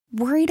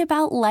Worried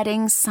about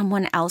letting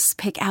someone else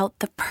pick out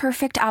the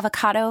perfect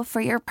avocado for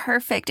your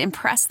perfect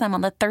impress them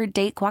on the third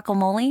date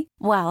guacamole?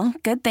 Well,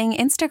 good thing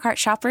Instacart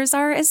shoppers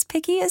are as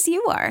picky as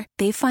you are.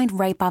 They find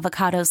ripe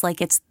avocados like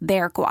it's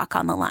their guac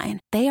on the line.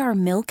 They are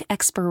milk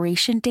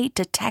expiration date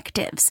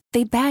detectives.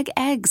 They bag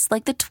eggs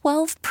like the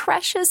 12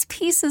 precious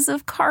pieces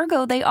of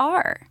cargo they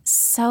are.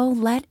 So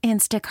let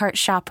Instacart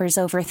shoppers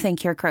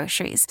overthink your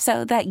groceries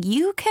so that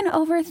you can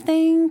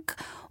overthink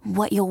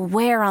what you'll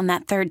wear on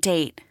that third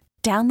date.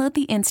 Download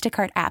the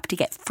Instacart app to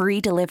get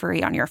free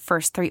delivery on your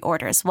first 3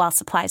 orders while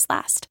supplies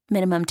last.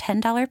 Minimum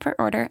 $10 per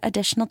order.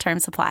 Additional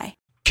terms apply.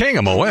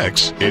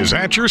 KMOX is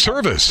at your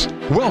service.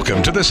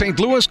 Welcome to the St.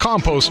 Louis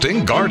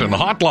Composting Garden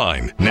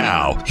Hotline.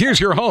 Now, here's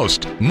your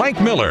host, Mike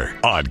Miller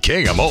on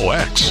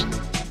KMOX.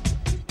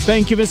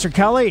 Thank you, Mr.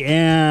 Kelly.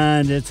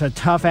 And it's a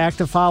tough act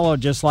to follow,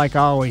 just like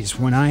always,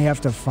 when I have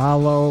to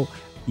follow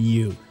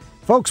you.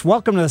 Folks,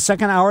 welcome to the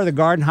second hour of the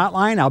Garden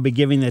Hotline. I'll be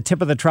giving the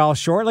tip of the trowel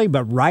shortly,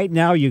 but right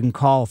now you can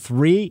call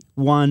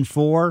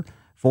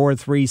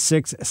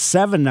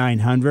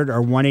 314-436-7900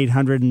 or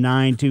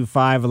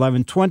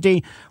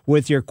 1-800-925-1120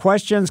 with your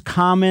questions,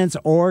 comments,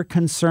 or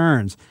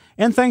concerns.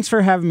 And thanks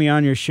for having me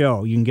on your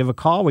show. You can give a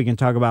call. We can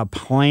talk about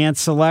plant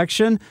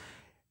selection.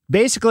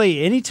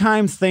 Basically,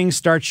 anytime things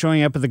start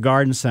showing up at the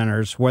garden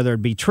centers, whether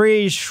it be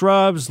trees,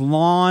 shrubs,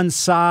 lawn,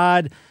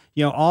 sod,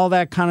 all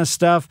that kind of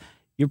stuff,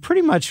 you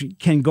pretty much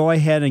can go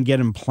ahead and get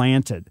them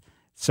planted.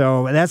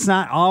 So that's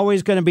not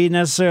always going to be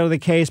necessarily the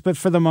case, but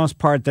for the most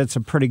part, that's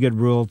a pretty good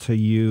rule to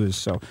use.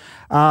 So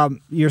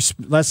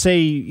let's say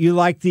you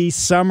like the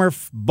summer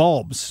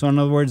bulbs. So in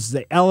other words,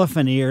 the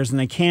elephant ears and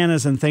the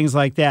cannas and things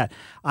like that.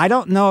 I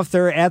don't know if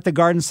they're at the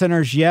garden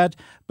centers yet,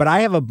 but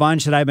I have a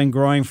bunch that I've been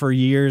growing for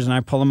years, and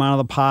I pull them out of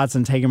the pots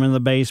and take them into the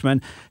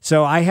basement.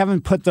 So I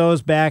haven't put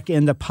those back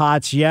into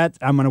pots yet.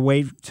 I'm going to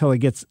wait till it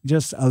gets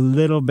just a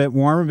little bit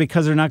warmer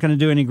because they're not going to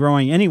do any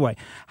growing anyway.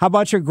 How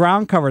about your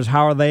ground covers?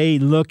 How are they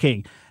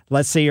looking?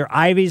 Let's say your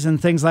ivies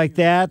and things like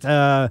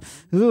that.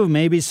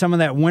 Maybe some of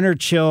that winter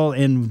chill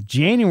in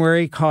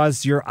January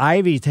caused your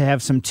ivy to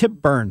have some tip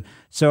burn.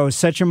 So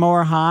set your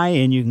mower high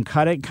and you can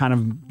cut it, kind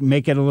of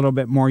make it a little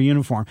bit more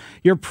uniform.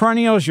 Your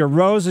perennials, your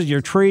roses,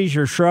 your trees,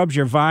 your shrubs,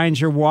 your vines,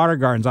 your water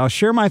gardens. I'll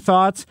share my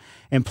thoughts,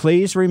 and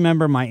please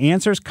remember my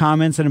answers,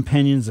 comments, and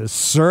opinions is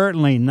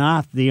certainly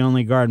not the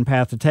only garden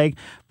path to take,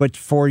 but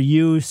for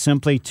you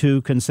simply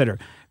to consider.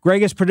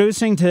 Greg is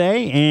producing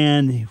today,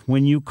 and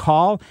when you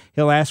call,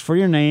 he'll ask for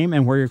your name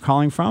and where you're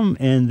calling from,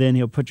 and then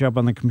he'll put you up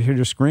on the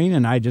computer screen,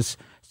 and I just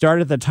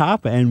start at the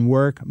top and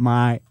work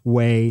my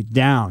way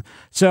down.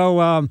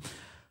 So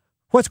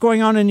what's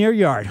going on in your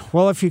yard?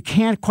 Well, if you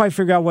can't quite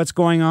figure out what's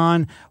going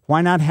on,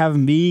 why not have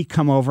me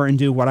come over and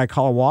do what I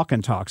call a walk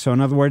and talk? So in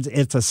other words,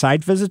 it's a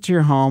site visit to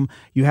your home.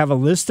 You have a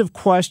list of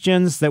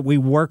questions that we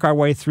work our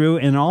way through,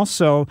 and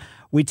also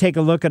we take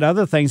a look at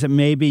other things that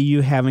maybe you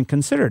haven't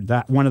considered.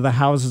 That one of the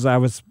houses I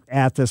was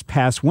at this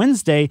past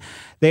Wednesday,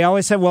 they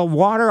always said, well,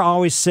 water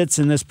always sits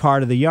in this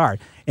part of the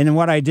yard. And then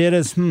what I did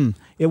is,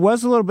 it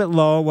was a little bit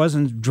low. It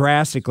wasn't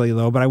drastically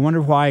low, but I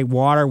wondered why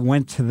water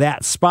went to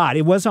that spot.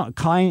 It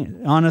wasn't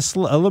on a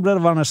little bit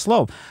on a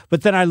slope.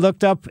 But then I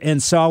looked up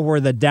and saw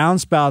where the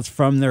downspouts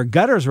from their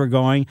gutters were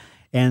going,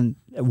 and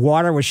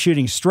water was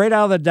shooting straight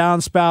out of the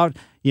downspout,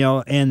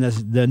 and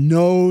the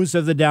nose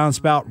of the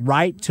downspout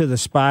right to the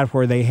spot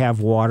where they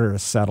have water to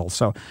settle.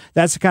 So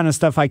that's the kind of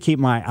stuff I keep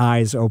my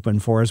eyes open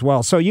for as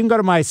well. So you can go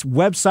to my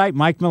website,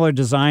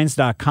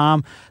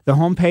 MikeMillerDesigns.com. The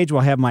homepage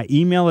will have my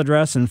email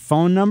address and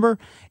phone number,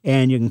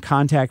 and you can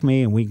contact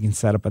me and we can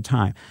set up a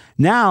time.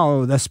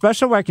 Now, the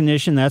special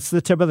recognition, that's the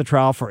tip of the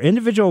trowel for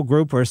individual,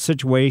 group, or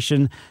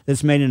situation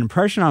that's made an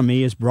impression on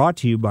me is brought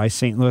to you by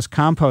St. Louis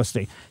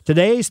Composting.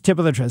 Today's tip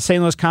of the trowel,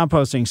 St. Louis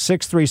Composting,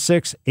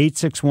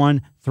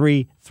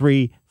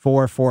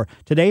 636-861-3344.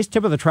 Today's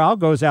tip of the trowel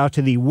goes out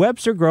to the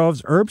Webster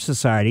Groves Herb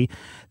Society.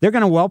 They're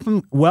going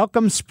to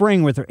welcome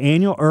spring with their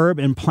annual herb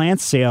and plant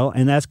sale,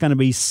 and that's going to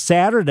be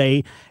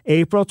Saturday,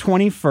 April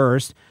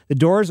 21st. The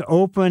doors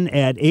open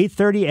at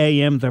 8:30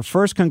 a.m. at the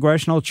First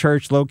Congregational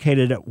Church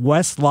located at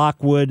West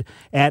Lockwood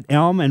at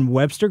Elm and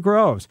Webster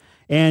Groves.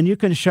 And you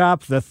can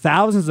shop the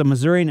thousands of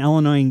Missouri and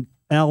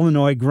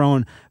Illinois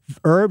grown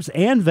herbs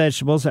and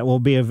vegetables that will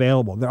be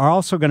available. There are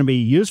also going to be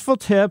useful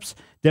tips,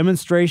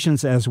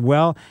 demonstrations as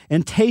well,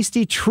 and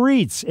tasty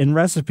treats and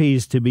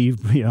recipes to be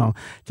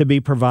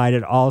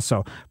provided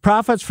also.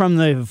 Profits from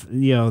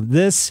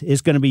this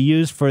is going to be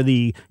used for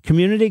the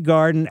community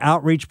garden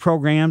outreach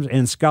programs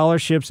and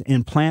scholarships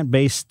in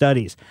plant-based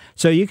studies.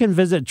 So you can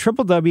visit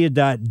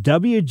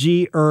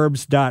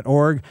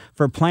www.wgherbs.org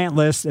for plant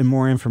lists and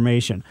more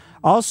information.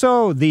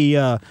 Also,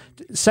 the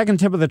second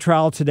tip of the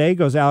trowel today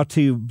goes out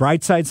to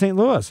Brightside St.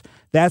 Louis.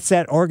 That's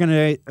that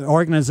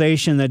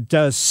organization that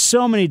does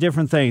so many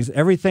different things,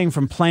 everything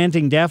from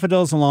planting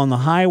daffodils along the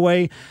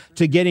highway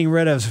to getting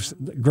rid of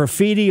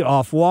graffiti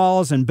off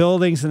walls and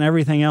buildings and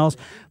everything else.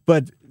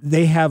 But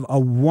they have a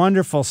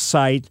wonderful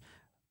site,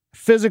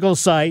 physical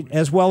site,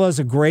 as well as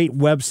a great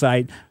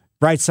website,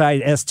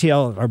 Brightside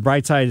STL or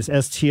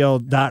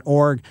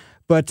brightsidestl.org.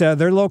 but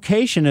their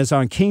location is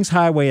on Kings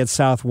Highway at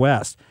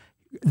Southwest.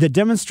 The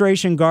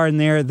demonstration garden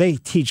there, they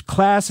teach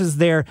classes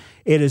there.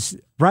 It is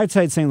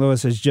Brightside St.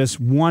 Louis is just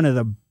one of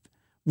the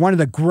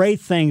great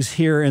things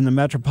here in the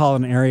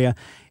metropolitan area.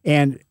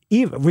 And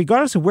even,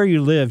 regardless of where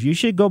you live, you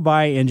should go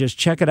by and just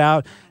check it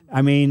out.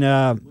 I mean,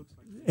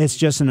 it's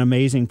just an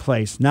amazing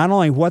place. Not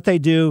only what they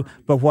do,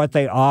 but what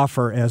they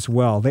offer as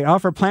well. They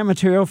offer plant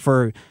material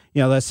for,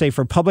 let's say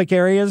for public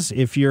areas,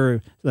 if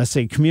you're, let's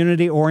say,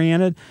 community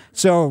oriented.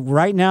 So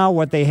right now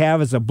what they have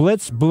is a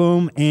Blitz,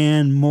 Bloom,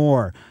 and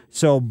more.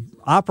 So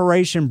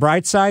Operation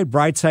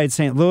Brightside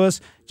St. Louis,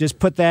 just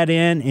put that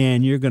in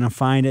and you're going to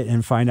find it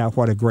and find out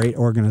what a great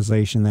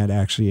organization that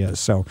actually is.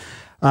 So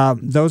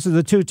those are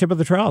the two tip of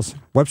the trails,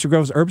 Webster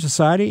Groves Herb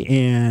Society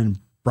and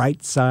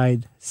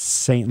Brightside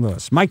St.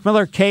 Louis. Mike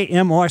Miller,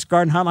 KMOX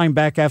Garden Hotline,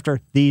 back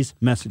after these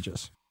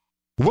messages.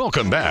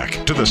 Welcome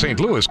back to the St.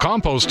 Louis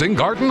Composting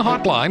Garden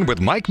Hotline with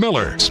Mike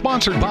Miller,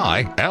 sponsored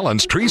by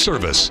Allen's Tree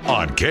Service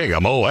on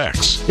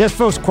KMOX. Yes,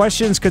 folks,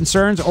 questions,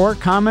 concerns, or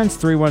comments,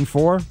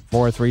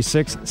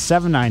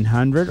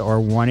 314-436-7900 or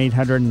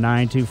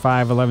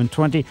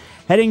 1-800-925-1120.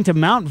 Heading to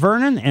Mount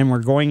Vernon, and we're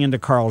going into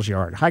Carl's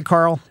yard. Hi,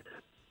 Carl.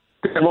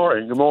 Good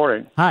morning. Good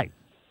morning. Hi.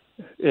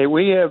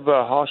 We have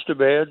hosta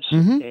beds,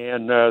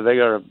 and they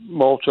got a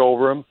mulch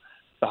over them.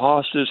 The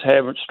hostas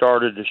haven't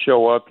started to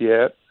show up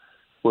yet.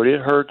 Would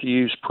it hurt to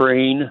use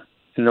preen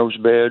in those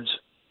beds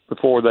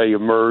before they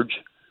emerge?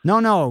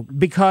 No,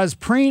 because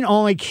preen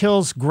only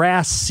kills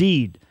grass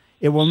seed.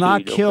 It will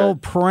not kill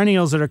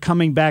perennials that are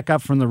coming back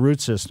up from the root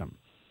system.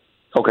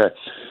 Okay.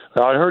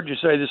 Well, I heard you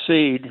say the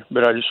seed,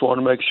 but I just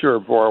wanted to make sure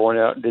before I went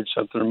out and did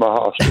something to my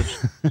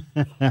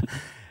hostas.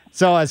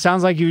 So it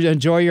sounds like you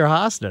enjoy your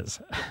hostas.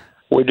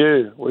 We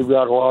do. We've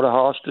got a lot of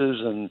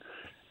hostas,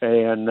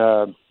 and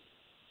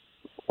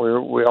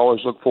we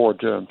always look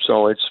forward to them.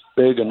 So it's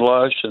big and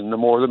lush, and the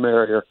more the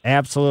merrier.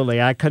 Absolutely.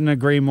 I couldn't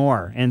agree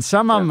more. And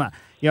some of them,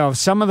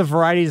 some of the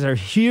varieties are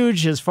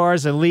huge as far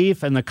as the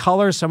leaf and the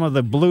color, some of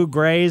the blue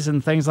grays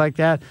and things like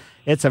that.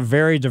 It's a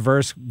very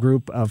diverse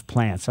group of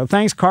plants. So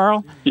thanks,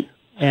 Carl.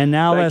 And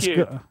now let's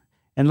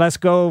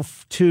go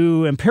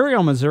to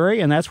Imperial, Missouri,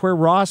 and that's where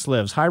Ross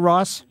lives. Hi,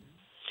 Ross.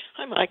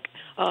 Hi, Mike.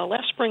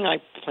 Last spring I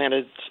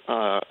planted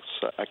a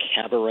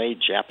Cabaret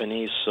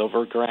Japanese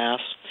silvergrass,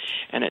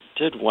 and it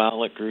did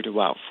well. It grew to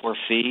about 4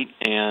 feet,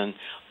 and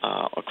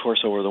of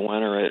course over the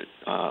winter it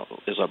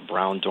is a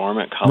brown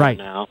dormant color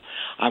now.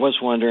 I was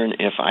wondering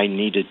if I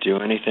need to do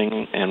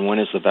anything, and when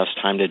is the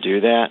best time to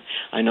do that?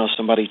 I know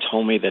somebody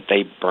told me that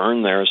they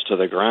burn theirs to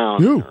the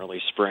ground in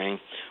early spring.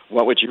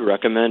 What would you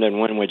recommend, and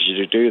when would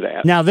you do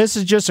that? Now, this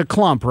is just a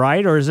clump,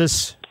 right? Or is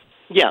this?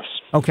 Yes.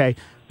 Okay.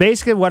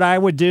 Basically, what I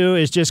would do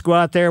is just go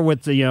out there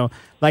with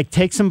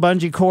take some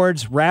bungee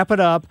cords, wrap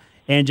it up,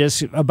 and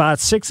just about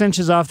 6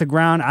 inches off the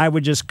ground, I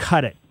would just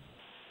cut it.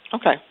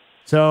 Okay.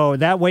 So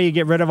that way you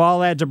get rid of all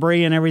that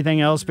debris and everything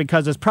else,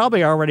 because it's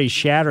probably already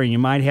shattering. You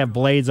might have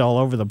blades all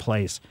over the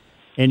place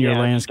in your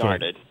landscape.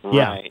 Started.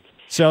 Yeah. Right.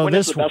 So when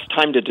is the best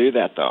time to do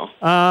that,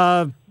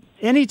 though?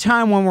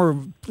 Anytime when we're,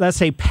 let's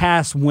say,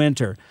 past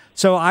winter.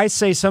 So I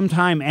say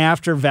sometime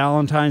after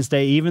Valentine's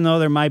Day, even though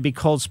there might be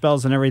cold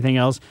spells and everything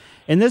else.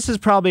 And this is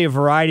probably a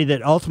variety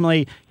that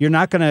ultimately you're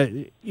not going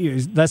to,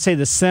 let's say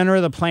the center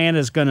of the plant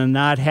is going to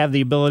not have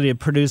the ability to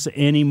produce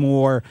any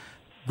more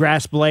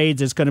grass blades.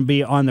 It's going to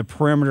be on the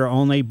perimeter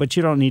only, but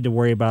you don't need to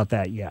worry about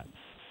that yet.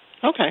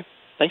 Okay.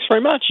 Thanks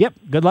very much. Yep.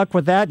 Good luck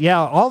with that. Yeah,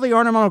 all the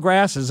ornamental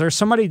grasses. There's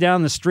somebody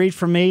down the street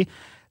from me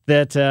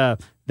that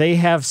they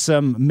have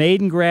some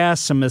maiden grass,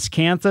 some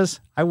miscanthus.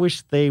 I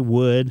wish they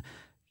would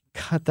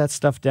cut that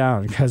stuff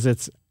down because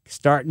it's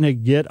starting to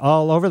get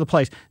all over the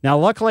place. Now,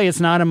 luckily, it's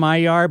not in my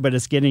yard, but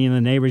it's getting in the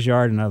neighbor's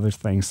yard and other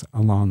things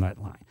along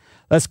that line.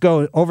 Let's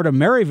go over to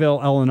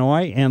Maryville,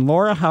 Illinois. And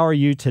Laura, how are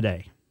you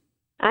today?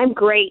 I'm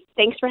great.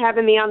 Thanks for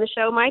having me on the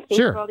show, Mike.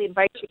 Thanks for all the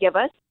advice you give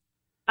us.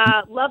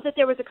 Love that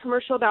there was a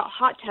commercial about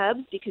hot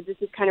tubs, because this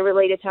is kind of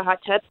related to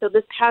hot tubs. So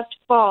this past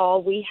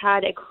fall, we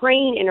had a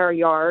crane in our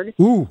yard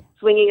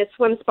swinging a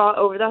swim spa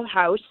over the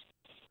house.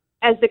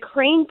 As the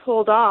crane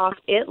pulled off,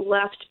 it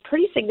left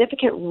pretty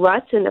significant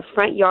ruts in the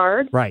front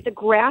yard. Right. The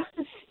grass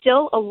is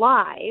still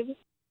alive,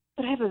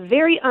 but I have a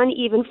very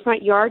uneven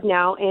front yard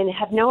now and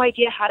have no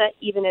idea how to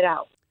even it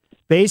out.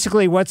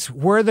 Basically,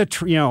 where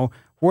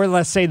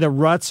let's say the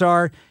ruts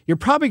are, you're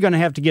probably going to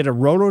have to get a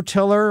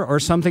rototiller or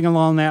something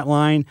along that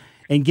line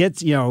and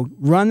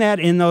run that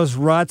in those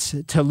ruts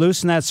to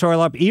loosen that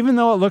soil up. Even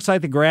though it looks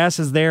like the grass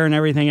is there and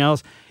everything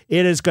else,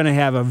 it is going to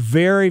have a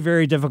very,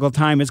 very difficult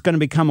time. It's going to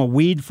become a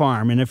weed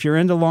farm. And if you're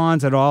into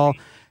lawns at all,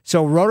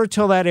 so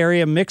rototill that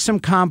area, mix some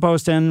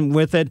compost in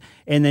with it,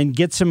 and then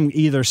get some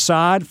either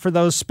sod for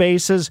those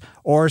spaces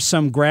or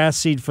some grass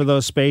seed for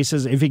those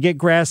spaces. If you get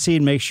grass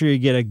seed, make sure you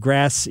get a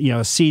grass,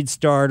 seed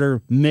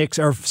starter mix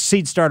or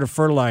seed starter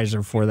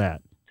fertilizer for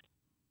that.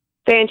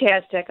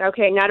 Fantastic.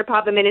 Okay, not a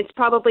problem. And it's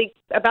probably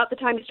about the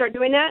time to start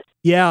doing that?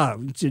 Yeah.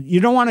 You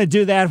don't want to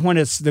do that when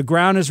the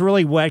ground is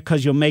really wet,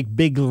 because you'll make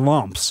big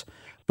lumps.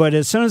 But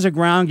as soon as the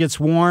ground gets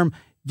warm,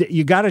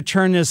 you got to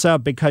turn this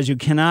up, because you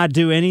cannot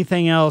do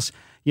anything else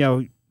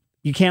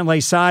you can't lay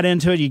sod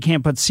into it. You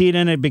can't put seed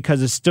in it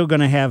because it's still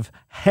going to have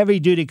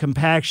heavy-duty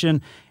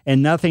compaction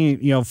and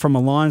nothing, from a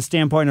lawn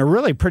standpoint, or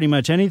really pretty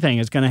much anything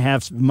is going to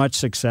have much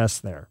success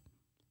there.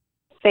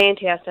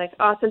 Fantastic.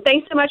 Awesome.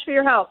 Thanks so much for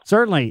your help.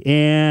 Certainly.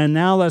 And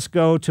now let's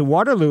go to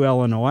Waterloo,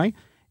 Illinois.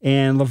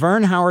 And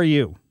Laverne, how are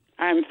you?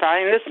 I'm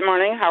fine this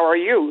morning. How are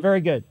you? Very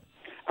good.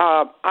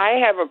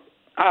 I have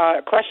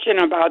a question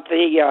about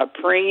the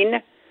preen.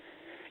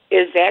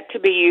 Is that to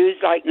be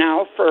used like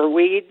now for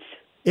weeds?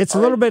 It's a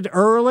little bit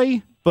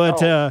early,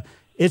 but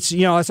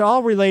it's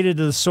all related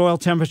to the soil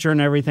temperature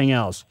and everything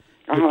else.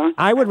 Uh-huh.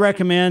 I would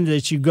recommend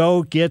that you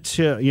go get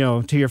to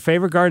your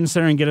favorite garden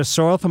center and get a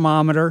soil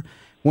thermometer.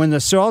 When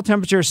the soil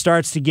temperature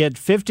starts to get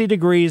 50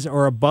 degrees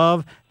or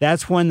above,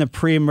 that's when the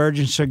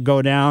pre-emergence should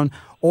go down.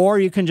 Or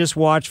you can just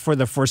watch for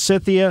the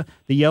forsythia,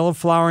 the yellow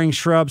flowering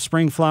shrub,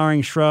 spring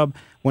flowering shrub.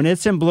 When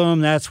it's in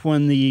bloom, that's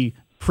when the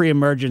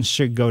pre-emergence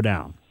should go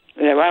down.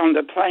 Around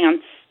the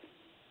plants?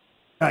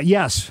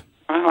 Yes.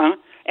 Uh-huh.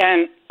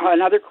 And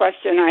another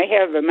question, I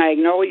have a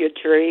magnolia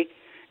tree,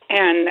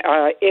 and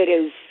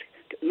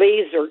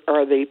leaves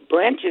or the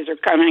branches are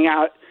coming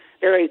out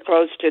very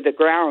close to the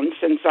ground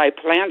since I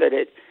planted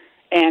it.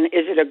 And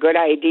is it a good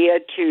idea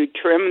to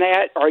trim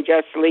that or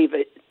just leave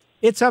it?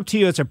 It's up to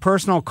you. It's a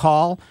personal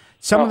call.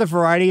 Some of the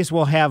varieties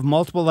will have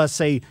multiple, let's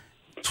say,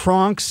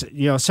 trunks.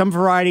 Some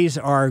varieties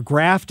are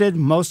grafted.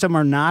 Most of them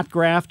are not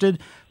grafted.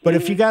 But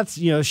if you got,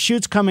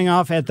 shoots coming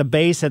off at the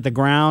base, at the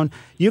ground,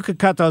 you could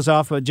cut those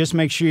off, but just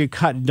make sure you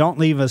don't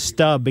leave a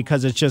stub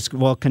because it just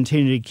will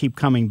continue to keep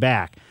coming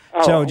back.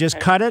 So just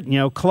cut it,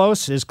 as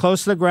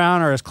close to the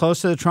ground or as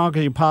close to the trunk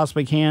as you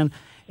possibly can,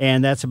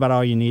 and that's about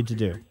all you need to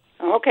do.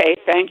 Okay,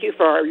 thank you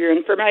for your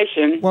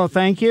information. Well,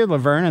 thank you,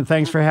 Laverne, and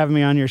thanks for having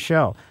me on your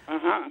show.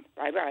 Uh-huh,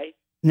 bye-bye.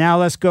 Now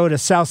let's go to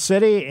South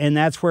City, and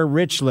that's where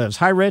Rich lives.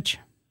 Hi, Rich.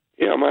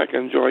 Yeah, Mike, I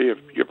enjoy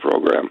your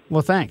program.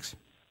 Well, thanks.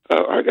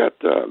 I got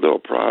a little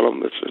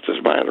problem. It's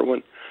a minor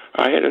one.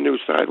 I had a new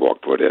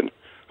sidewalk put in.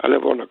 I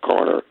live on a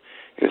corner,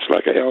 and it's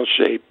like a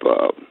L-shaped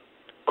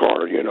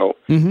corner,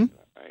 Mm-hmm.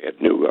 I had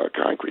new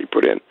concrete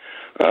put in.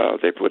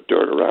 They put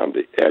dirt around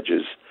the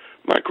edges.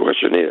 My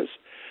question is,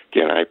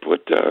 can I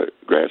put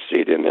grass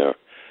seed in there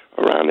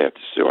around that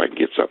so I can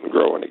get something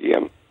growing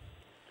again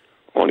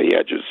on the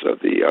edges of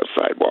the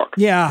sidewalk?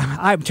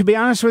 Yeah, to be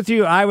honest with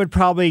you, I would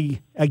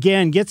probably,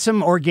 again, get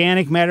some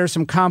organic matter,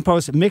 some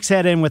compost, mix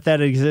that in with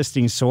that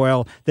existing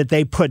soil that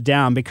they put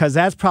down, because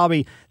that's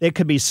probably, it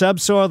could be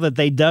subsoil that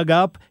they dug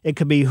up. It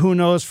could be who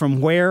knows from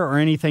where or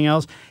anything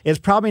else. It's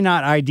probably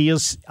not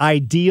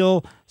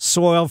ideal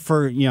soil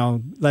for,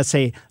 let's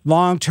say,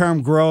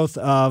 long-term growth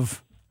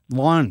of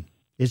lawn.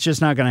 It's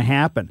just not going to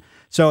happen.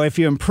 So if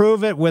you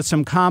improve it with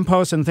some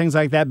compost and things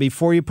like that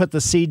before you put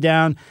the seed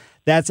down,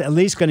 that's at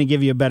least going to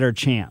give you a better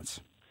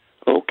chance.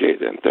 Okay,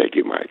 then. Thank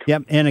you, Mike.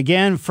 Yep. And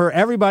again, for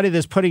everybody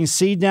that's putting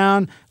seed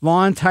down,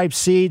 lawn-type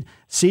seed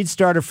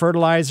starter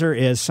fertilizer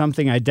is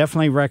something I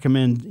definitely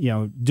recommend,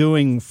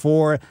 doing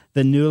for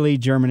the newly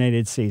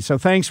germinated seed. So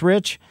thanks,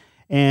 Rich.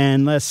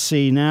 And let's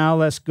see now.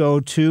 Let's go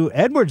to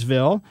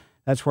Edwardsville.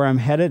 That's where I'm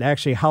headed.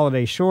 Actually,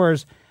 Holiday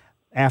Shores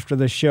after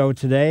the show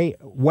today.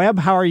 Webb,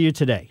 how are you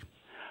today?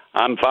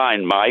 I'm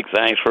fine, Mike.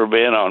 Thanks for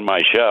being on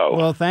my show.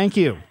 Well, thank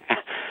you.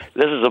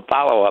 This is a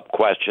follow-up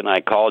question. I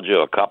called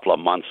you a couple of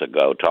months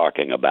ago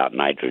talking about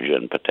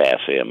nitrogen,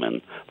 potassium,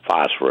 and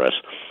phosphorus,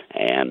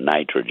 and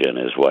nitrogen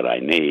is what I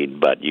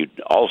need. But you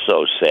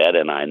also said,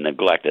 and I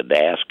neglected to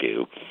ask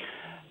you,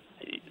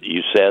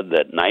 you said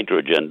that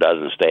nitrogen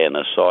doesn't stay in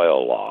the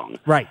soil long.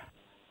 Right.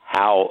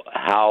 How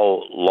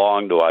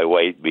long do I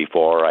wait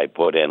before I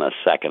put in a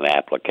second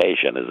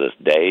application? Is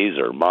this days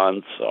or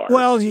months? Or?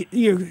 Well,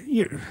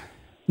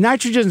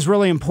 nitrogen is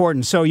really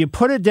important. So you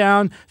put it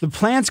down, the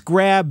plants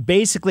grab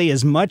basically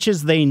as much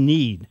as they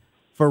need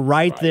for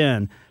right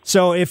then.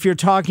 So if you're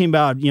talking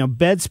about,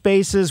 bed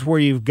spaces where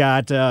you've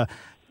got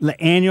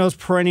annuals,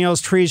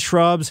 perennials, trees,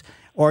 shrubs,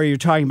 or you're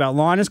talking about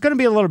lawn, it's going to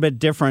be a little bit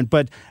different.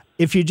 But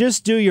if you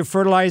just do your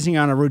fertilizing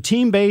on a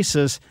routine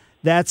basis,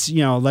 that's,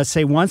 let's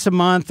say once a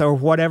month or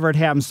whatever it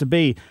happens to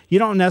be, you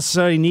don't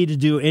necessarily need to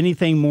do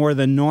anything more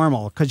than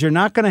normal, because you're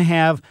not going to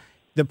have,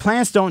 the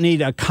plants don't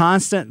need a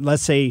constant,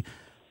 let's say,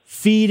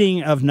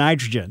 feeding of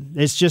nitrogen.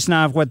 It's just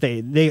not what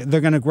they're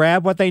going to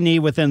grab what they need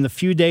within the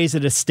few days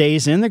that it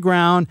stays in the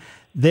ground.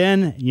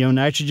 Then,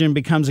 nitrogen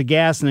becomes a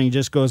gas and then it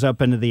just goes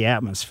up into the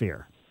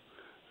atmosphere.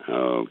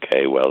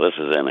 Okay, well, this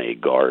is in a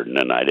garden,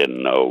 and I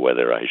didn't know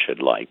whether I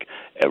should,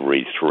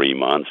 every 3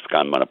 months,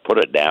 I'm going to put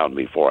it down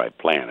before I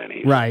plant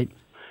anything. Right.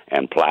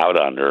 And plow it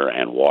under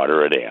and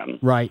water it in.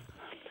 Right.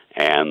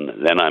 And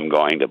then I'm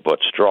going to put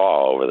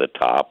straw over the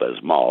top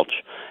as mulch,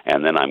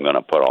 and then I'm going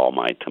to put all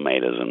my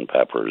tomatoes and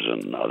peppers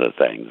and other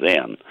things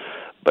in.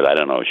 But I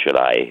don't know, should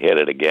I hit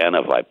it again?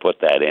 If I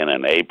put that in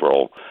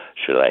April,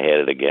 should I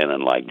hit it again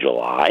in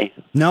July?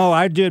 No,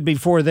 I'd do it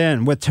before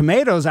then. With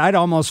tomatoes, I'd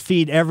almost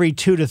feed every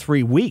 2 to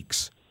 3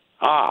 weeks.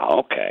 Ah,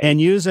 okay. And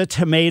use a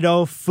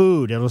tomato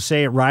food. It'll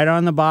say it right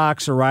on the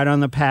box or right on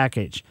the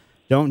package.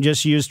 Don't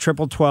just use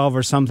triple 12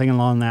 or something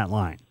along that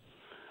line.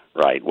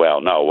 Right.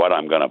 Well, no, what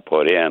I'm going to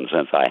put in,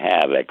 since I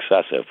have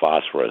excessive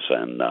phosphorus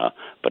and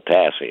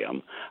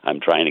potassium, I'm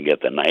trying to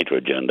get the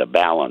nitrogen to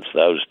balance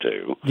those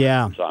two.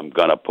 Yeah. So I'm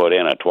going to put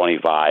in a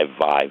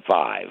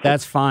 25-5-5.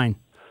 That's fine.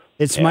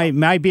 It's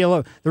might be a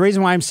little. The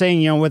reason why I'm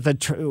saying, with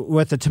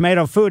the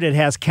tomato food, it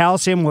has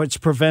calcium, which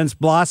prevents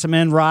blossom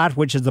end rot,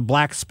 which is the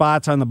black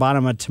spots on the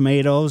bottom of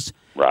tomatoes,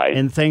 right,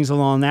 and things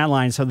along that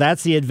line. So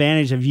that's the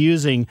advantage of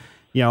using.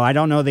 I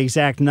don't know the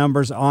exact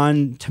numbers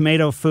on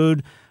tomato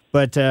food,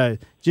 but I'll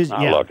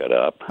look it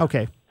up.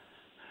 Okay.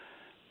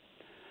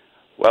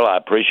 Well, I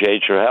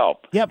appreciate your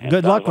help. Yep.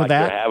 Good luck with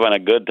that. You're having a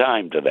good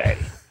time today.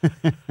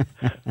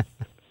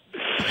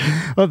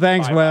 Well,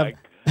 thanks, Bye, Webb. Mike.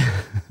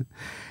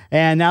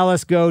 And now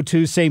let's go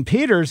to St.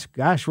 Peter's.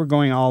 Gosh, we're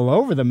going all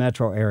over the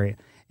metro area.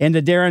 Into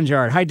Darren's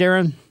yard. Hi,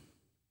 Darren.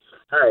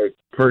 Hi.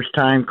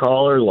 First-time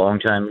caller,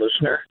 long-time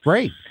listener.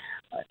 Great.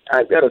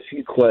 I've got a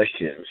few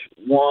questions.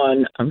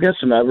 One, I've got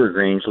some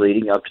evergreens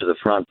leading up to the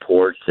front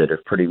porch that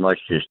have pretty much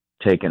just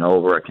taken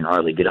over. I can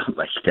hardly get up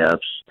my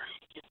steps.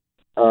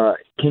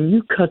 Can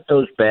you cut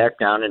those back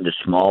down into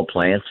small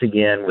plants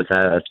again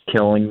without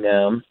killing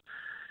them?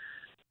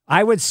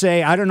 I would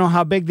say, I don't know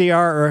how big they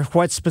are or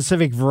what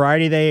specific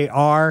variety they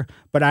are,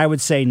 but I would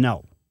say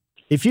no.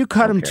 If you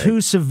cut them too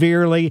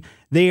severely,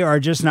 they are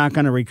just not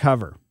going to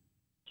recover.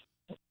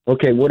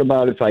 Okay, what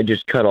about if I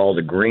just cut all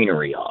the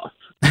greenery off?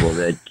 Will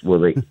they?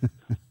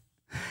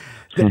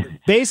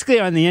 Basically,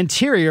 on the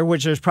interior,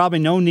 which there's probably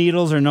no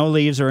needles or no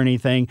leaves or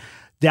anything,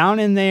 down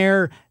in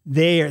there,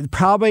 they are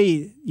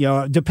probably,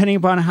 depending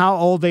upon how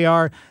old they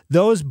are,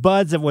 those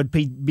buds that would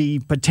be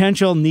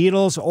potential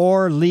needles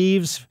or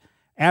leaves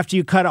after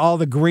you cut all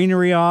the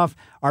greenery off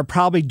are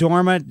probably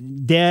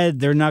dormant, dead.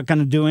 They're not going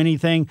to do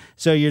anything,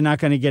 so you're not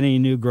going to get any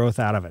new growth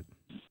out of it.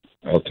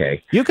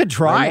 Okay. You could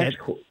try it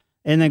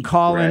and then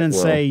call in and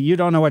say, you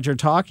don't know what you're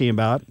talking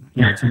about.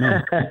 To me.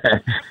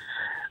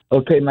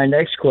 Okay, my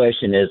next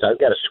question is, I've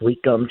got a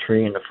sweet gum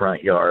tree in the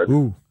front yard.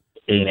 Ooh.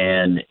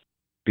 And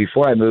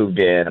before I moved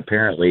in,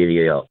 apparently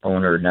the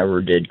owner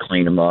never did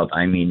clean them up.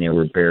 I mean, they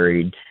were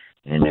buried,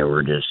 and they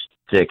were just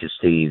thick as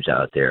thieves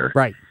out there.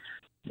 Right.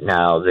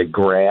 Now, the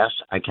grass,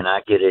 I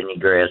cannot get any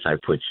grass. I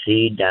put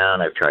seed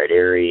down. I've tried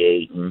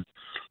aerating.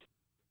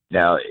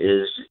 Now,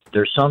 is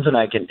there some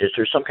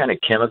kind of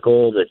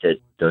chemical that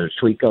the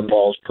sweet gum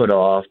balls put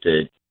off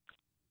to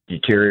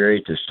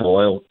deteriorate the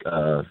soil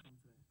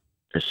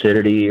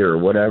acidity or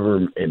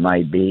whatever it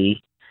might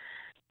be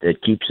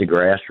that keeps the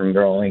grass from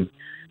growing?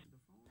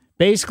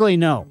 Basically,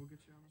 no.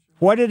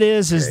 What it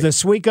is the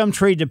sweet gum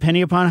tree,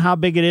 depending upon how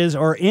big it is,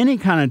 or any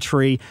kind of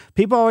tree,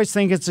 people always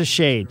think it's a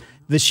shade.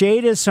 The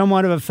shade is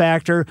somewhat of a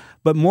factor,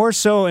 but more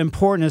so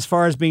important as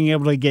far as being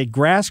able to get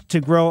grass to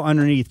grow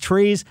underneath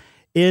trees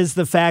is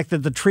the fact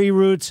that the tree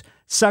roots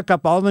suck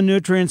up all the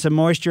nutrients and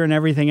moisture and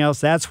everything else.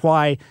 That's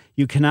why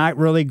you cannot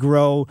really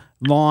grow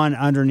lawn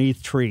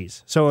underneath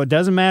trees. So it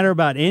doesn't matter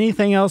about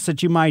anything else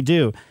that you might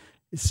do.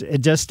 It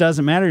just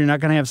doesn't matter. You're not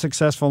going to have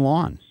successful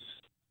lawn.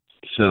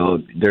 So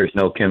there's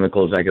no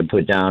chemicals I can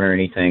put down or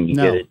anything to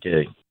get it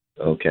to...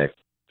 Okay.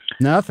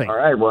 Nothing. All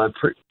right. Well,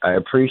 I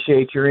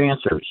appreciate your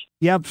answers.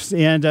 Yep.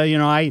 And,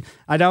 I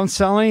don't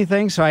sell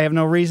anything, so I have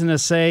no reason to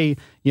say,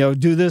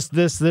 do this,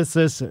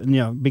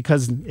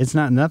 because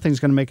nothing's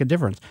going to make a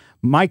difference.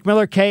 Mike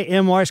Miller,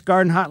 KMOX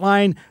Garden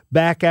Hotline,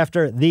 back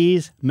after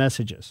these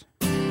messages.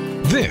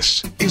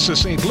 This is the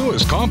St.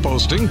 Louis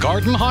Composting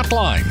Garden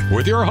Hotline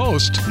with your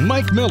host,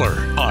 Mike Miller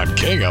on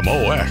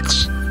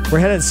KMOX. We're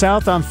headed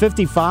south on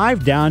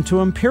 55 down to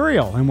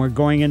Imperial, and we're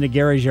going into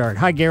Gary's yard.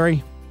 Hi,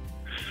 Gary.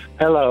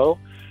 Hello.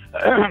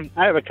 I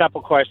have a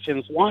couple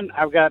questions. One,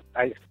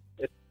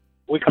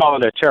 we call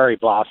it a cherry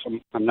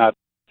blossom. I'm not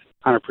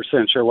 100%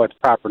 sure what the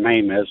proper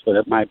name is, but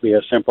it might be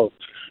a simple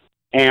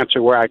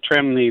answer. Where I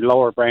trimmed the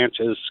lower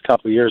branches a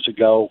couple of years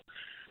ago,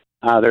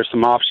 there's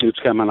some offshoots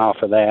coming off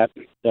of that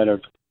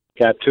have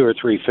got 2 or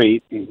 3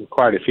 feet, and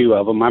quite a few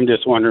of them. I'm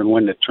just wondering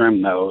when to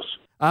trim those.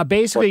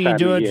 Basically, you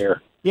do it.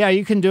 Year? Yeah,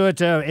 you can do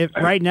it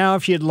right now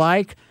if you'd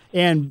like.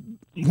 And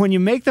when you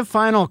make the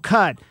final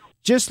cut,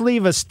 just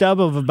leave a stub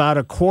of about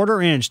a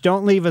 1/4 inch.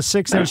 Don't leave a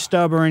 6-inch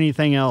stub or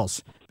anything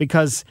else,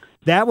 because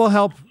that will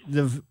help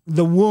the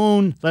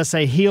wound, let's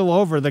say, heal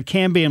over. The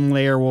cambium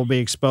layer will be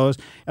exposed.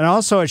 And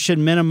also it should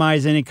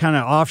minimize any kind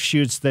of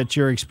offshoots that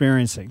you're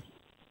experiencing.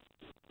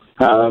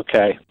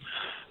 Okay.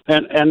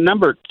 And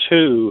number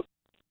 2,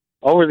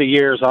 over the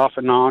years, off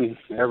and on,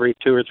 every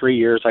 2 or 3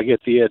 years, I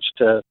get the itch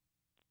to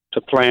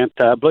plant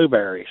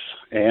blueberries,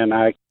 and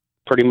I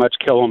pretty much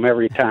kill them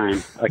every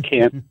time. I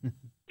can't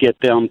get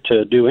them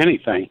to do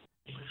anything.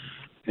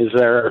 Is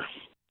there...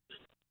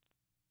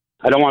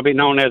 I don't want to be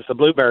known as the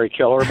blueberry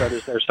killer, but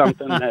is there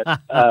something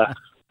that...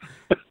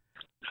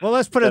 well,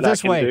 let's put it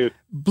this way.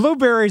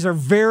 Blueberries are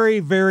very,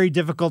 very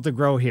difficult to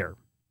grow here.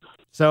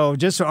 So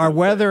just our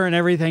weather and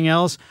everything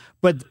else.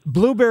 But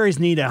blueberries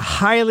need a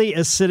highly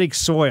acidic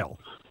soil.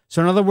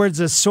 So in other words,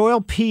 the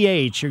soil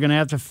pH, you're going to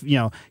have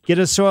to, get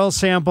a soil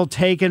sample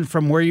taken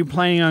from where you're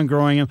planning on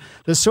growing them.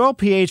 The soil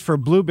pH for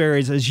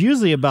blueberries is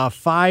usually about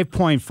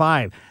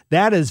 5.5.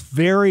 That is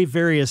very,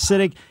 very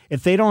acidic.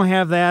 If they don't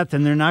have that,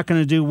 then they're not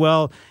going to do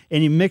well.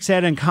 And you mix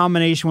that in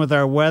combination with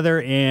our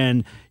weather,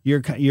 and you're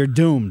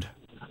doomed.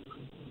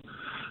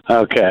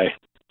 Okay.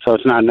 So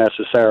it's not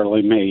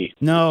necessarily me.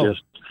 No,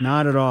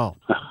 not at all.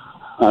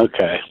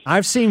 Okay.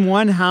 I've seen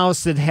one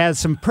house that had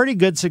some pretty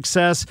good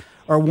success,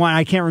 or one,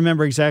 I can't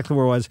remember exactly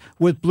where it was,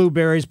 with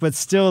blueberries, but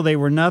still they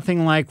were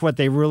nothing like what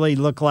they really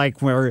look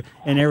like in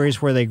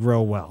areas where they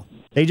grow well.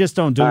 They just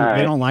don't do it. Right.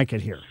 They don't like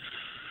it here.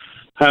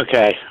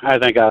 Okay. I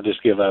think I'll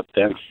just give up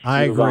then.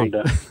 I agree. On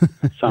to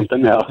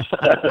something else.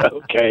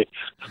 Okay.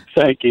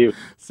 Thank you.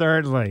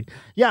 Certainly.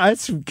 Yeah,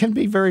 it can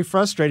be very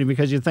frustrating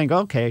because you think,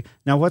 okay,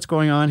 now what's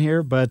going on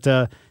here? But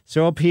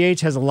soil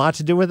pH has a lot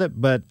to do with it,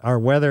 but our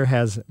weather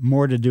has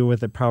more to do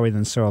with it probably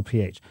than soil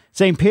pH.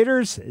 St.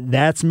 Peter's,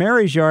 that's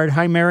Mary's yard.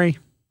 Hi, Mary.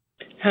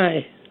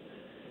 Hi.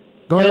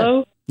 Go ahead.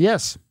 Hello?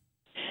 Yes.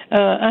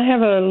 I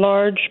have a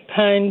large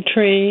pine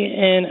tree,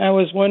 and I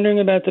was wondering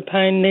about the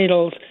pine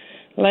needles.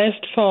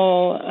 Last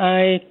fall,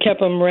 I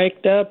kept them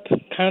raked up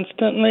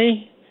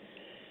constantly,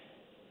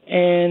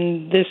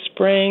 and this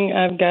spring,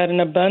 I've got an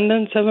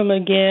abundance of them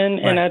again,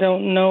 and I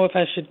don't know if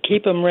I should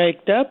keep them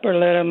raked up or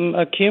let them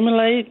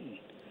accumulate.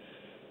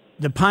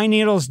 The pine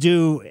needles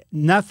do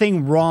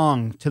nothing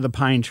wrong to the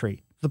pine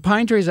tree. The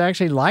pine trees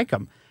actually like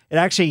them. It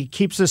actually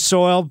keeps the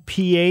soil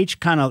pH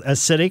kind of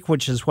acidic,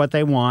 which is what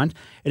they want.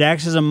 It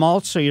acts as a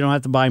mulch, so you don't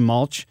have to buy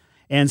mulch.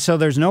 And so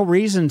there's no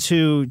reason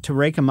to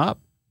rake them up.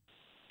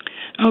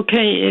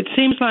 Okay, it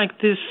seems like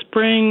this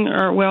spring,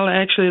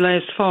 actually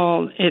last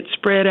fall, it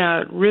spread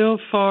out real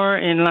far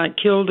and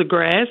killed the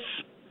grass.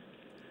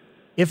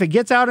 If it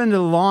gets out into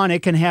the lawn,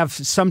 it can have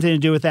something to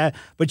do with that.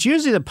 But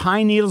usually the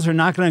pine needles are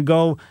not going to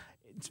go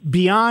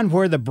beyond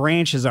where the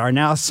branches are.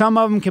 Now, some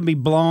of them can be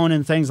blown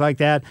and things like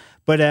that.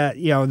 But,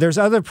 there's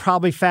other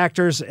probably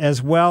factors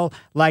as well,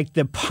 like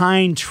the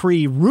pine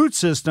tree root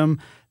system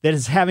that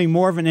is having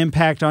more of an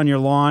impact on your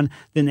lawn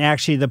than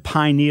actually the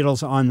pine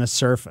needles on the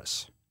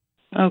surface.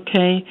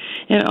 Okay.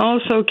 And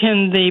also,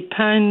 can the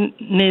pine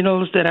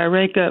needles that I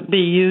rake up be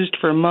used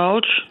for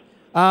mulch?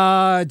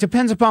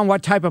 Depends upon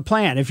what type of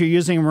plant. If you're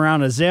using them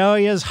around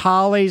azaleas,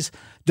 hollies,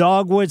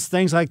 dogwoods,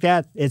 things like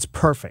that, it's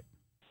perfect.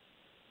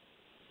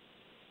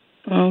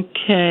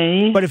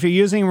 Okay. But if you're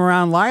using them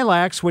around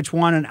lilacs, which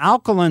want an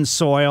alkaline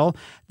soil,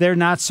 they're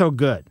not so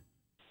good.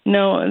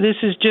 No, this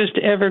is just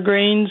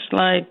evergreens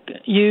like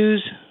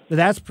yews.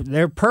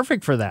 They're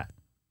perfect for that.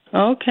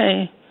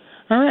 Okay.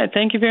 All right.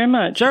 Thank you very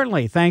much.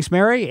 Certainly. Thanks,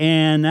 Mary.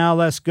 And now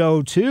let's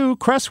go to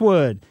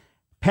Crestwood.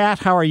 Pat,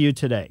 how are you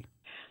today?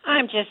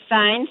 I'm just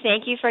fine.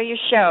 Thank you for your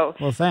show.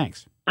 Well,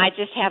 thanks. I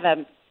just have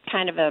a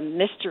kind of a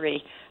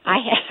mystery. I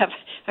have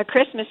a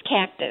Christmas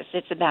cactus.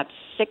 It's about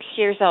 6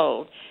 years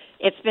old.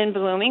 It's been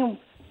blooming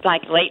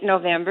like late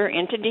November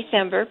into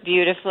December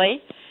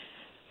beautifully.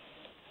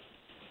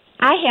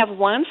 I have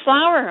one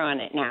flower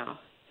on it now.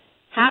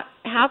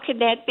 How could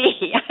that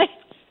be?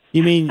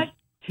 You mean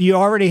you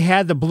already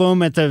had the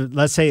bloom at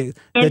let's say...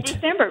 In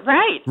December,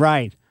 right.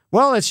 Right.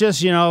 Well, it's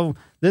just,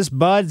 this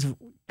bud's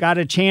got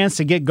a chance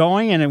to get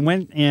going, and it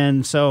went,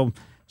 and so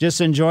just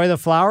enjoy the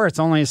flower. It's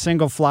only a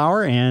single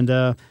flower,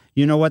 and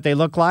you know what they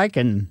look like,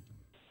 and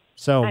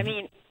so... I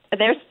mean,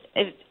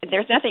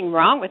 there's nothing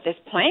wrong with this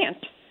plant.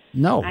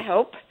 No. I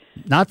hope.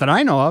 Not that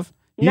I know of.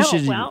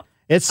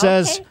 It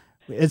says... Okay.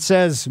 It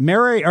says,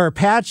 Mary or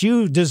Pat,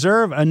 you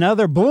deserve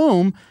another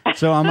bloom,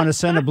 so I'm going to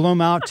send a bloom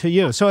out to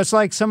you. So it's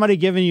like somebody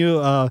giving you,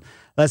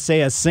 let's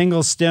say, a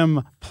single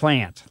stem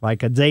plant,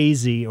 like a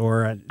daisy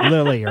or a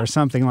lily or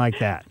something like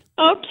that.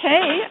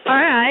 Okay. All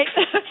right.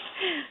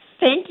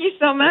 Thank you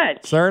so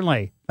much.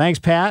 Certainly. Thanks,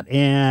 Pat.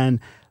 And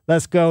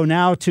let's go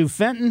now to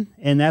Fenton,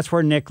 and that's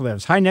where Nick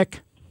lives. Hi,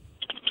 Nick.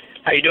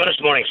 How you doing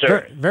this morning,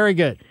 sir? Very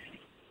good.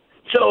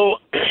 So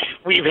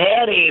we've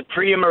had a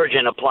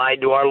pre-emergent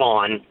applied to our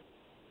lawn,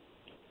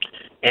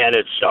 and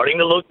it's starting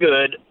to look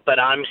good, but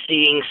I'm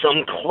seeing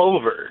some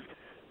clover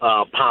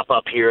pop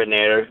up here and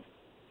there.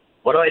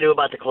 What do I do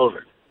about the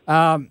clover?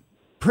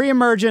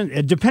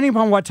 Pre-emergent, depending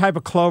upon what type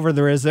of clover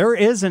there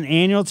is an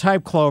annual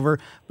type clover,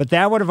 but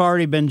that would have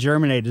already been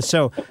germinated.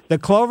 So the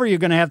clover you're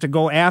going to have to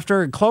go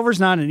after. Clover's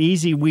not an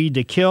easy weed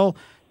to kill.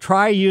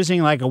 Try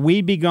using like a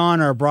Weed B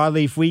Gone or a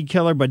broadleaf weed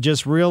killer, but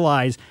just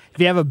realize if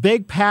you have a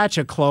big patch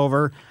of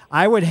clover,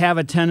 I would have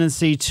a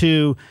tendency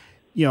to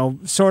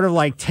sort of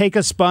like take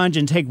a sponge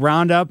and take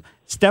Roundup,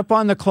 step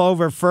on the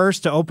clover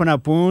first to open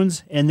up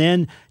wounds, and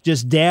then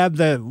just dab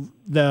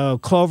the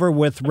clover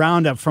with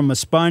Roundup from a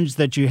sponge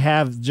that you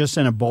have just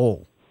in a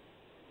bowl.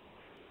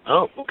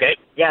 Oh, okay.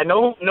 Yeah,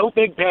 no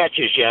big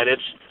patches yet.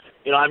 It's,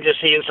 I'm just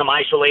seeing some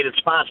isolated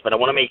spots, but I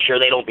want to make sure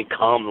they don't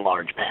become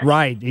large patches.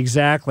 Right,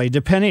 exactly.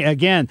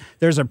 Again,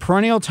 there's a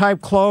perennial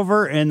type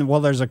clover, and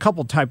there's a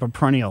couple type of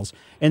perennials.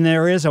 And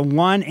there is a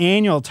one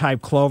annual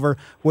type clover,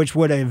 which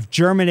would have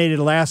germinated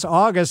last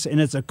August, and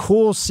it's a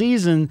cool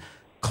season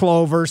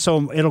clover,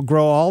 so it'll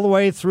grow all the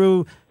way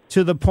through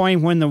to the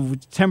point when the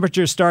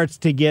temperature starts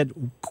to get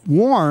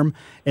warm,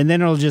 and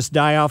then it'll just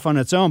die off on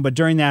its own. But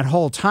during that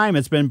whole time,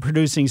 it's been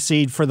producing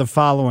seed for the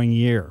following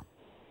year.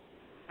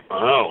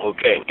 Oh,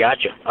 okay.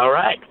 Gotcha. All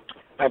right.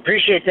 I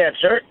appreciate that,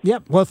 sir.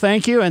 Yep. Well,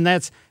 thank you. And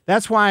that's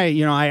why,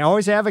 I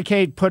always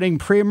advocate putting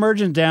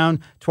pre-emergent down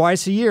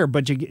twice a year.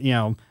 But,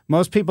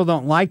 most people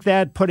don't like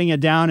that, putting it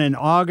down in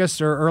August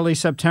or early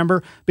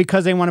September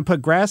because they want to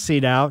put grass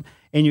seed out.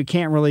 And you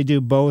can't really do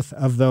both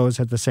of those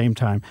at the same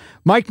time.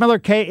 Mike Miller,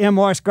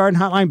 KMOX Garden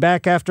Hotline,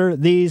 back after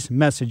these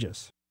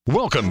messages.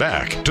 Welcome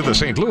back to the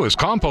St. Louis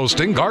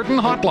Composting Garden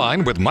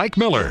Hotline with Mike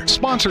Miller,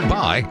 sponsored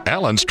by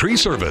Allen's Tree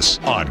Service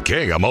on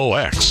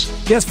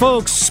KMOX. Yes,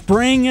 folks,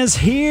 spring is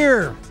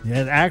here.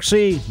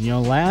 Actually,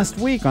 last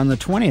week on the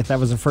 20th, that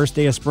was the first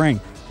day of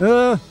spring.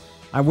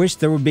 I wish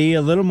there would be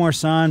a little more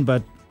sun,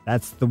 but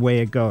that's the way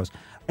it goes.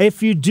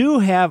 If you do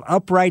have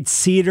upright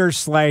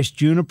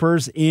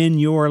cedar/junipers in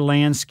your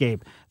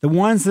landscape, the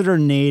ones that are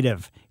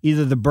native,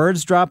 either the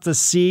birds drop the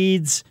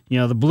seeds,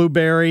 the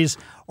blueberries,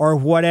 or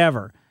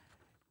whatever,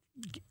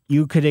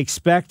 you could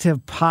expect to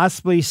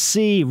possibly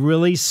see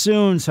really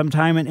soon,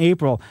 sometime in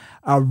April,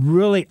 a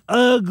really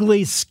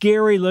ugly,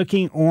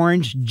 scary-looking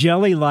orange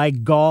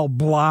jelly-like gall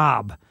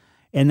blob.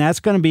 And that's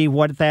going to be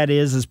what that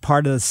is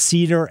part of the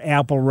cedar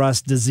apple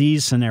rust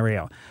disease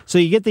scenario. So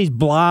you get these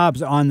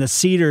blobs on the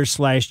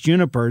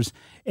cedar/junipers,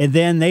 and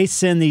then they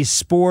send these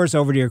spores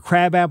over to your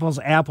crab apples,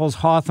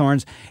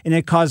 hawthorns, and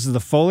it causes the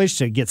foliage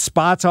to get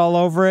spots all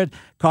over it,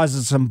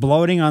 causes some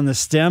bloating on the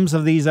stems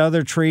of these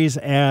other trees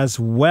as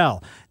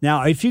well.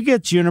 Now, if you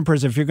get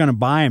junipers, if you're going to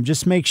buy them,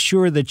 just make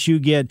sure that you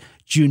get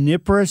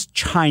Juniperus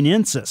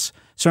chinensis.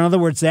 So in other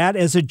words, that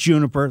is a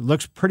juniper.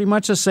 Looks pretty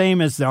much the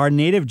same as our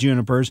native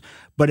junipers,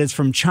 but it's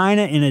from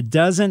China, and it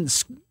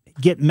doesn't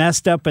get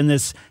messed up in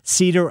this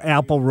cedar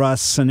apple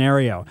rust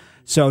scenario.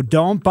 So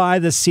don't buy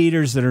the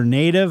cedars that are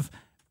native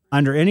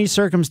under any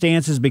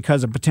circumstances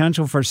because the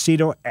potential for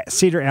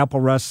cedar apple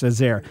rust is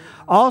there.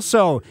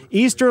 Also,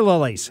 Easter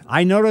lilies.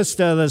 I noticed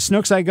the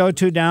snooks I go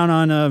to down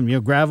on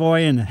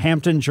Gravois and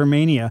Hampton,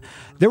 Germania,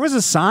 there was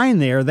a sign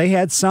there. They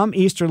had some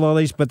Easter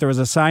lilies, but there was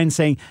a sign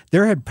saying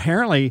there had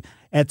apparently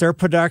at their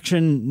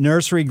production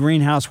nursery,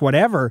 greenhouse,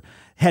 whatever,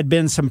 had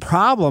been some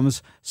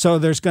problems, so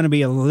there's going to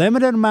be a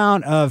limited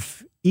amount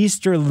of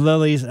Easter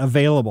lilies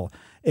available.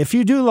 If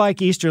you do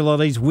like Easter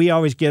lilies, we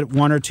always get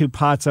 1 or 2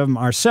 pots of them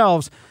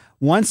ourselves.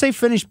 Once they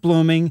finish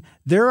blooming,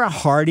 they're a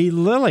hardy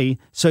lily,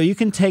 so you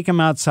can take them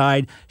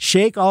outside,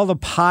 shake all the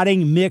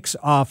potting mix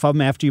off of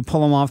them after you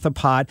pull them off the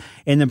pot,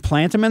 and then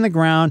plant them in the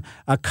ground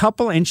a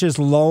couple inches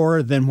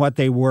lower than what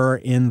they were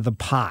in the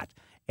pot.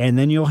 And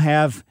then you'll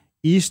have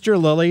Easter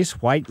lilies,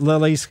 white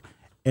lilies,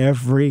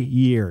 every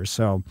year.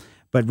 So,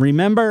 but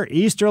remember,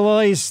 Easter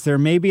lilies, there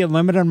may be a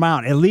limited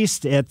amount, at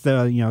least at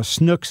the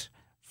Snooks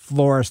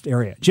florist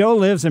area. Joe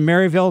lives in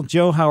Maryville.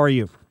 Joe, how are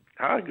you?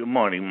 Hi, good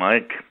morning,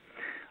 Mike.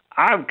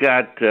 I've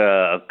got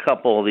a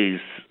couple of these.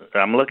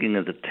 I'm looking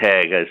at the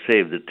tag. I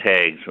save the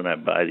tags when I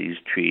buy these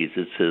trees.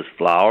 It says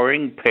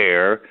Flowering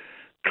Pear,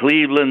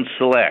 Cleveland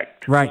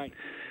Select. Right.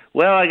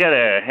 Well, I got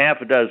a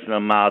half a dozen of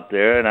them out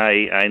there, and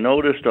I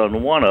noticed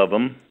on one of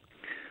them,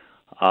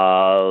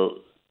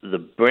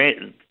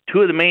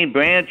 two of the main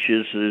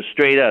branches are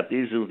straight up.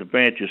 These are the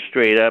branches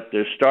straight up.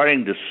 They're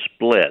starting to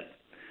split.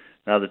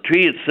 Now, the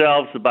tree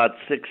itself is about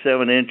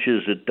 6-7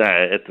 inches at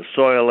the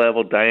soil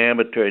level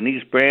diameter, and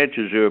these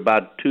branches are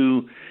about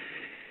 2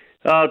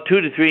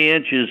 to 3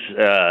 inches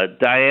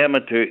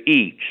diameter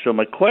each. So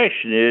my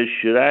question is,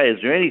 is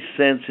there any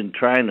sense in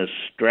trying to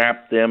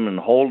strap them and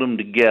hold them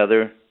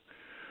together,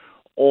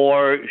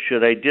 or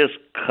should I just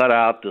cut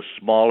out the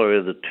smaller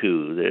of the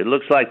two? It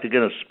looks like they're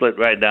going to split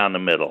right down the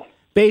middle.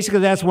 Basically,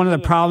 that's one of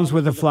the problems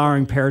with the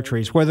flowering pear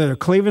trees, whether they're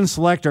Cleveland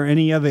Select or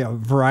any other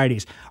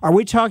varieties. Are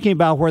we talking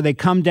about where they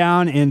come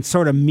down and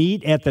sort of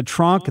meet at the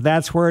trunk?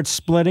 That's where it's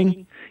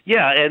splitting?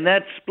 Yeah, and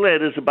that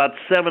split is about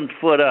 7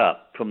 foot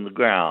up from the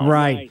ground.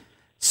 Right.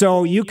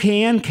 So you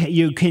can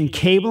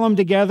cable them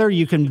together.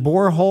 You can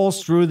bore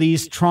holes through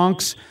these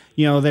trunks,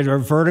 that are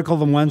vertical,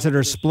 the ones that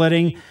are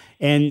splitting,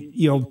 and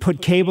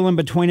put cable in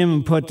between them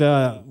and put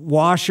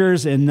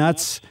washers and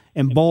nuts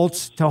and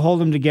bolts to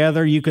hold them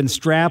together. You can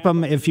strap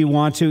them if you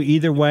want to,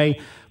 either way.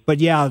 But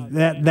yeah,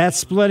 that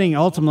splitting,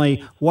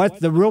 ultimately, what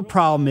the real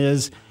problem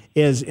is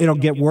it'll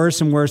get worse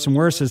and worse and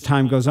worse as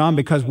time goes on,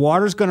 because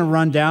water's going to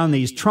run down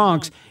these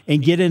trunks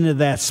and get into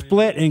that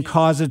split and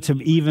cause it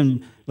to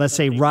even, let's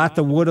say, rot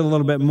the wood a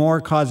little bit more,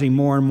 causing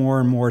more and more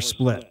and more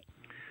split.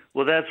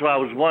 Well, that's why I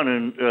was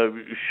wondering,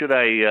 should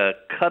I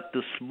cut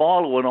the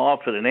smaller one off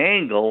at an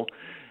angle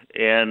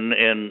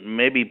and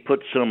maybe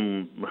put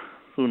some,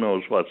 who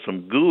knows what,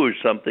 some goo or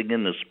something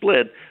in the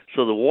split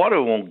so the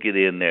water won't get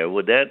in there?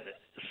 Would that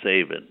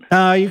save it?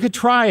 You could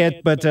try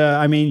it, but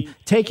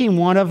taking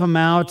one of them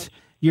out,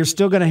 you're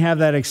still going to have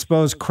that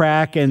exposed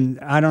crack, and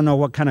I don't know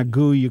what kind of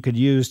goo you could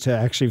use to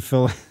actually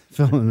fill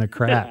in the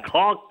crack.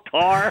 Caulk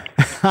tar?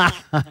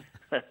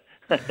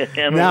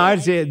 No,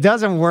 it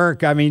doesn't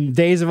work. I mean,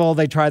 days of old,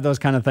 they tried those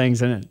kind of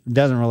things, and it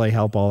doesn't really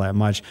help all that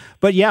much.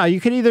 But yeah, you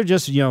could either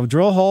just,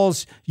 drill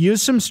holes,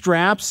 use some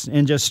straps,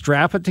 and just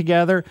strap it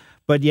together.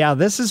 But yeah,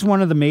 this is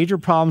one of the major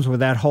problems with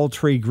that whole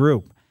tree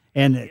group.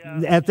 And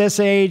at this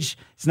age,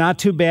 it's not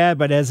too bad,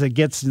 but as it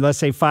gets, let's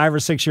say, 5 or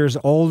 6 years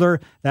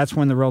older, that's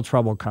when the real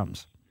trouble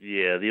comes.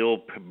 Yeah, the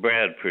old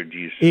Bradford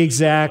used to.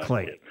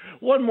 Exactly.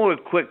 One more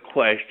quick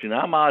question.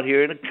 I'm out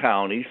here in the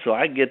county, so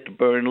I get to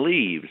burn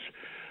leaves.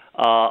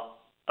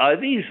 Are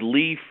these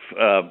leaf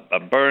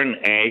burn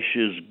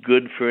ashes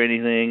good for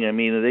anything? I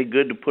mean, are they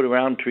good to put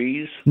around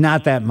trees?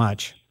 Not that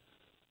much.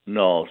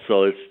 No,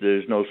 so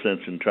there's no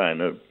sense in trying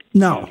to.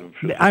 No,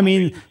 I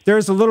mean,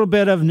 there's a little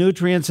bit of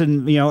nutrients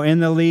in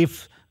the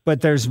leaf, but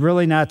there's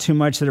really not too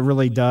much that it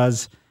really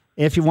does.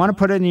 If you want to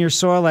put it in your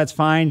soil, that's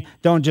fine.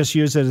 Don't just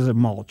use it as a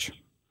mulch.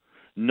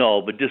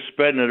 No, but just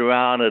spreading it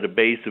around at the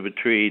base of a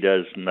tree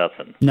does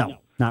nothing. No,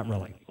 not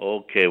really.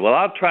 Okay, well,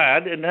 I'll try.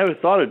 I never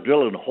thought of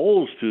drilling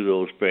holes through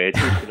those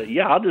branches. But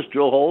yeah, I'll just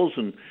drill holes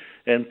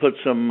and put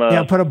some...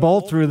 put a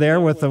bolt through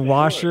there with a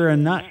washer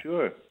and nut.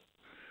 Sure.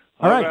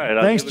 All right.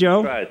 Thanks,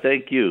 Joe.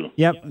 Thank you.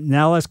 Yep.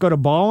 Now let's go to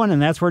Baldwin,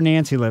 and that's where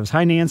Nancy lives.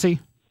 Hi, Nancy.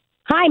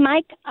 Hi,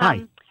 Mike.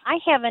 Hi. I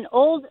have an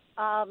old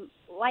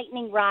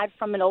lightning rod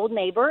from an old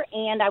neighbor,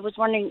 and I was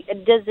wondering,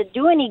 does it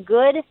do any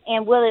good,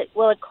 and will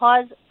it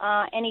cause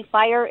any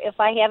fire if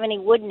I have any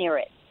wood near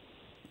it?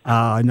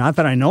 Not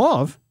that I know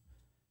of.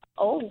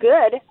 Oh,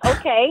 good.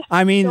 Okay.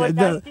 I mean,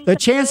 the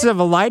chances of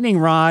a lightning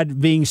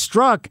rod being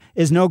struck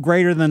is no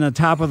greater than the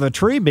top of the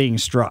tree being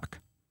struck.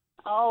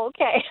 Oh,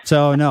 okay.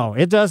 So no,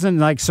 it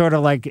doesn't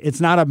it's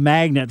not a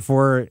magnet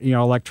for,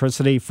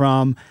 electricity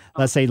from,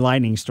 let's say,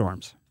 lightning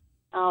storms.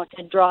 Oh,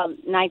 to draw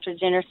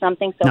nitrogen or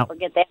something, so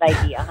forget that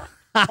idea.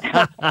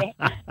 Okay.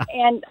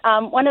 And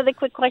one other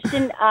quick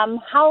question,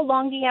 how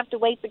long do you have to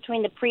wait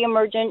between the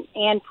pre-emergent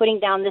and putting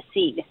down the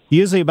seed?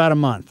 Usually about a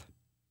month.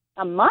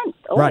 A month?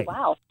 Oh, right.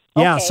 Wow.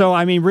 Yeah, okay. So,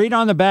 read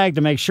on the bag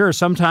to make sure.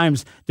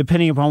 Sometimes,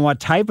 depending upon what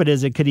type it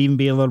is, it could even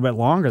be a little bit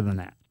longer than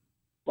that.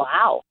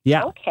 Wow.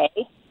 Yeah. Okay,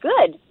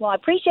 good. Well, I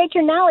appreciate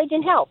your knowledge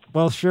and help.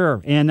 Well,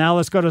 sure. And now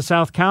let's go to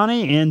South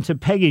County and to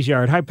Peggy's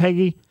yard. Hi,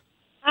 Peggy.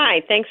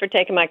 Hi, thanks for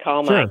taking my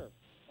call, Sure. Mike.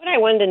 What I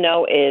wanted to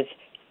know is,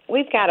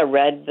 we've got a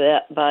red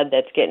bud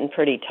that's getting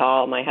pretty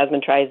tall. My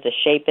husband tries to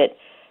shape it.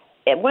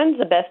 When's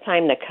the best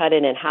time to cut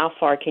it, and how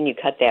far can you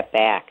cut that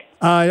back?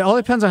 It all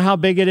depends on how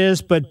big it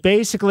is, but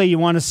basically you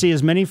want to see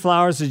as many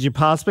flowers as you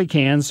possibly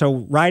can.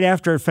 So right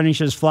after it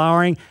finishes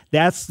flowering,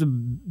 that's the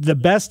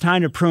best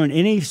time to prune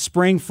any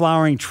spring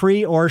flowering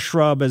tree or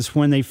shrub is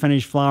when they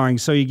finish flowering,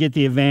 so you get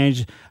the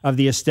advantage of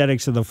the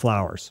aesthetics of the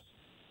flowers.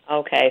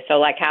 Okay,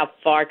 so how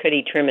far could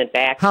he trim it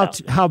back?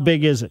 How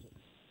big is it?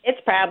 It's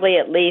probably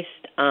at least,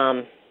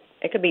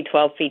 it could be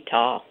 12 feet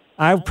tall.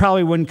 I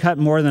probably wouldn't cut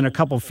more than a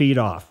couple feet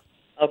off.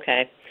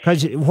 Okay.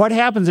 Because what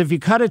happens if you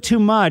cut it too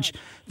much,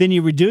 then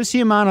you reduce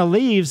the amount of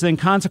leaves, then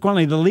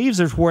consequently the leaves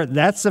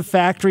that's the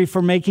factory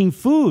for making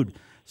food.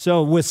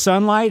 So with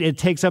sunlight, it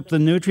takes up the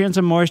nutrients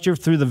and moisture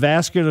through the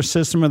vascular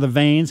system of the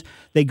veins.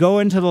 They go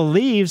into the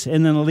leaves,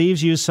 and then the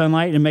leaves use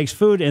sunlight and makes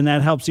food, and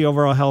that helps the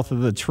overall health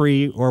of the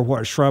tree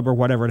or shrub or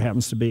whatever it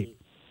happens to be.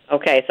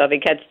 Okay, so if he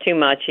cuts too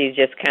much, he's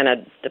just kind of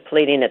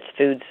depleting its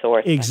food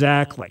source.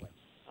 Exactly.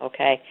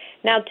 Okay.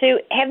 Now, too,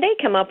 have they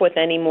come up with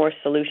any more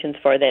solutions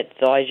for that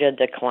zoysia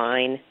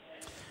decline?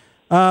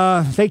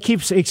 They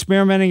keep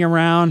experimenting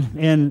around,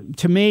 and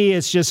to me,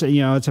 it's just,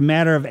 it's a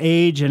matter of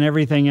age and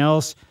everything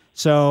else.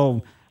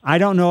 So I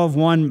don't know of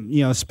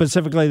one,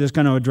 specifically that's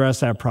going to address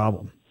that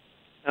problem.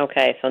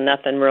 Okay, so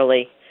nothing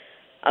really,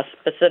 a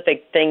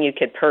specific thing you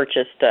could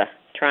purchase to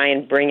try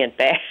and bring it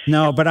back.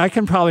 No, but I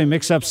can probably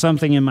mix up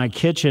something in my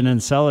kitchen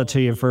and sell it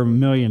to you for $1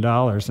 million.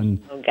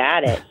 And oh,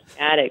 got it.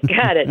 Is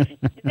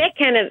that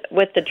kind of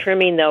with the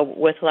trimming though?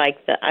 With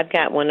I've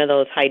got one of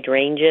those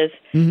hydrangeas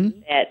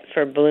that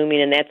for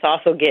blooming, and that's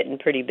also getting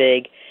pretty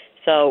big.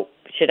 So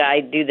should I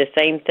do the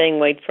same thing?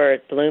 Wait for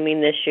it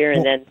blooming this year,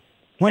 and then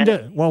when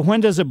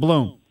does it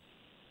bloom?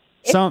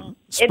 Spring.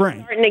 It's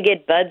starting to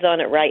get buds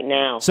on it right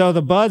now. So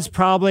the buds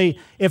probably,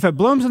 if it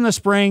blooms in the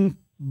spring,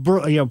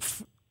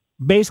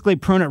 basically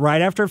prune it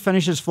right after it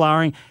finishes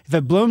flowering. If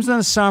it blooms in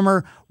the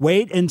summer,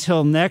 wait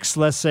until next,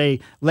 let's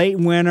say, late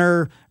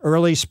winter,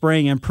 early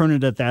spring, and prune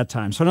it at that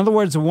time. So in other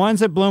words, the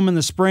ones that bloom in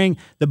the spring,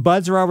 the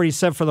buds are already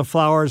set for the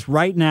flowers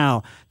right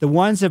now. The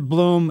ones that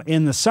bloom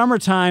in the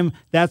summertime,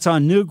 that's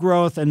on new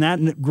growth, and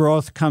that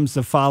growth comes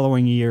the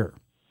following year.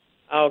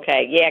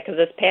 Okay, yeah, because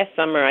this past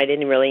summer I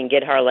didn't really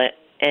get hardly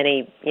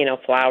any,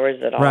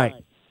 flowers at all. Right.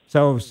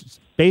 So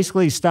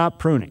basically stop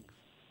pruning.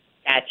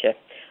 Gotcha.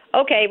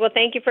 Okay, well,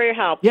 thank you for your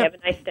help. Yep. Have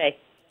a nice day.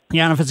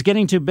 Yeah, and if it's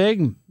getting too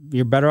big,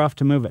 you're better off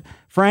to move it.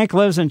 Frank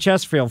lives in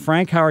Chesterfield.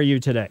 Frank, how are you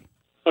today?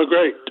 Oh,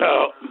 great.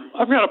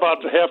 I've got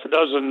about half a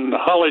dozen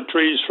holly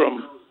trees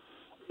from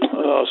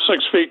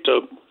 6 feet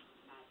to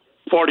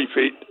 40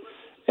 feet,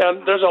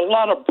 and there's a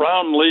lot of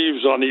brown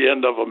leaves on the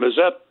end of them. Is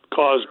that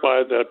caused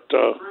by that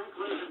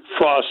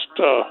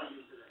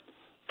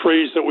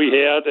freeze that we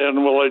had,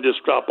 and will they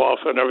just drop off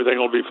and everything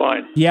will be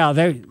fine? Yeah,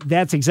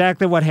 that's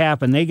exactly what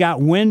happened. They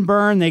got wind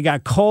burn, they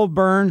got cold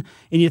burn,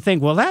 and you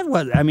think, well, it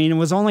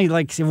was only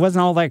like, it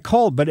wasn't all that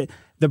cold, but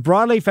the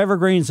broadleaf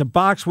evergreens, the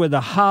boxwood,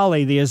 the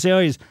holly, the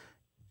azaleas,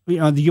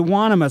 the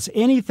euonymus,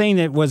 anything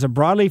that was a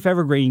broadleaf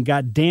evergreen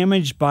got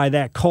damaged by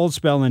that cold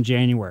spell in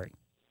January.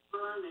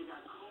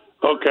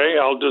 Okay,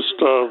 I'll just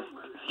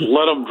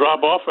let them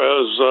drop off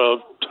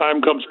as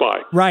time comes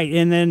by. Right,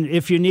 and then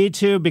if you need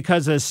to,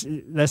 because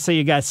let's say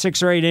you got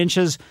 6 or 8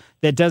 inches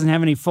that doesn't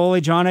have any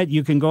foliage on it,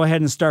 you can go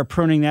ahead and start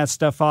pruning that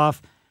stuff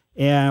off,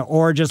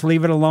 or just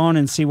leave it alone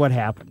and see what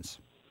happens.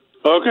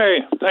 Okay,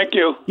 thank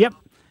you. Yep,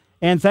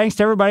 and thanks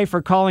to everybody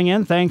for calling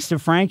in. Thanks to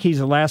Frank, he's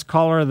the last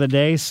caller of the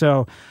day,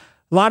 so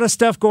a lot of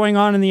stuff going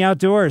on in the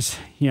outdoors.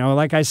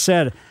 Like I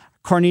said,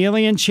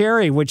 Cornelian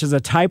cherry, which is a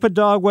type of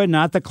dogwood,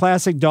 not the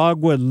classic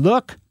dogwood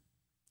look,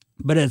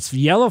 but it's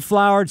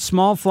yellow-flowered,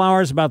 small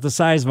flowers about the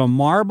size of a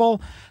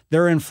marble.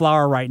 They're in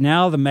flower right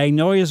now. The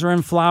magnolias are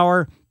in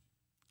flower.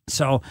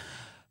 So,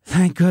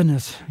 thank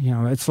goodness,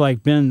 it's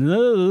like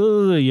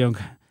been,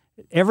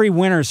 every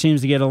winter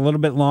seems to get a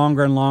little bit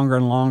longer and longer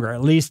and longer,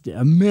 at least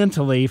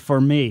mentally for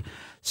me.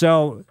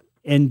 So,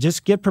 and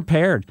just get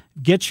prepared.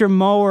 Get your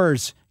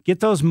mowers. Get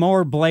those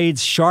mower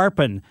blades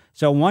sharpened.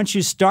 So once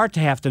you start to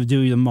have to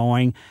do the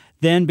mowing,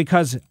 then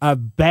because a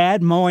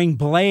bad mowing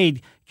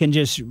blade can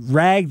just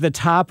rag the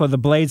top of the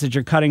blades that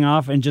you're cutting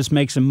off and just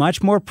makes them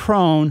much more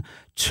prone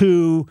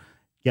to,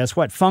 guess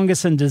what,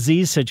 fungus and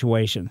disease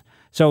situation.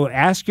 So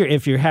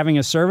if you're having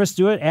a service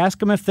do it, ask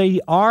them if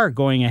they are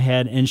going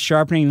ahead and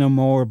sharpening the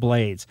mower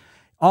blades.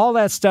 All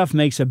that stuff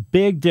makes a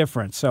big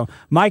difference. So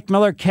Mike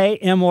Miller,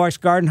 KMOX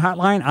Garden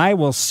Hotline. I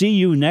will see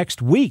you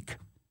next week.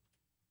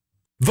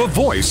 The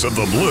voice of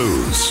the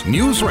blues.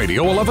 News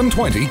Radio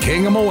 1120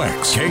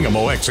 KMOX.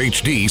 KMOX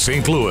HD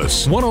St.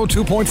 Louis.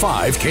 102.5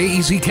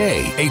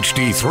 KEZK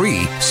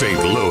HD3 St.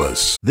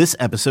 Louis. This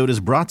episode is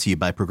brought to you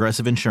by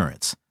Progressive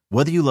Insurance.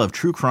 Whether you love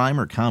true crime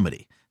or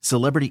comedy,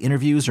 celebrity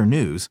interviews or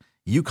news,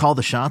 you call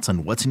the shots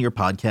on what's in your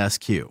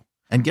podcast queue.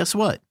 And guess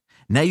what?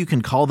 Now you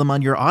can call them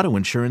on your auto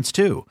insurance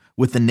too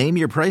with the Name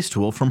Your Price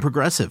tool from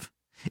Progressive.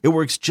 It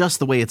works just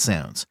the way it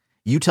sounds.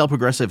 You tell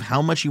Progressive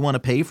how much you want to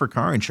pay for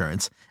car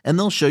insurance, and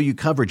they'll show you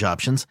coverage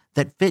options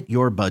that fit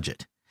your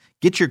budget.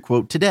 Get your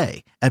quote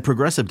today at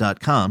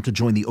Progressive.com to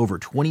join the over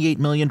 28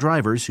 million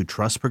drivers who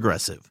trust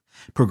Progressive.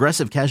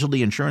 Progressive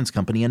Casualty Insurance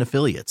Company and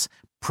Affiliates.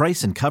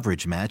 Price and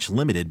coverage match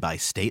limited by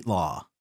state law.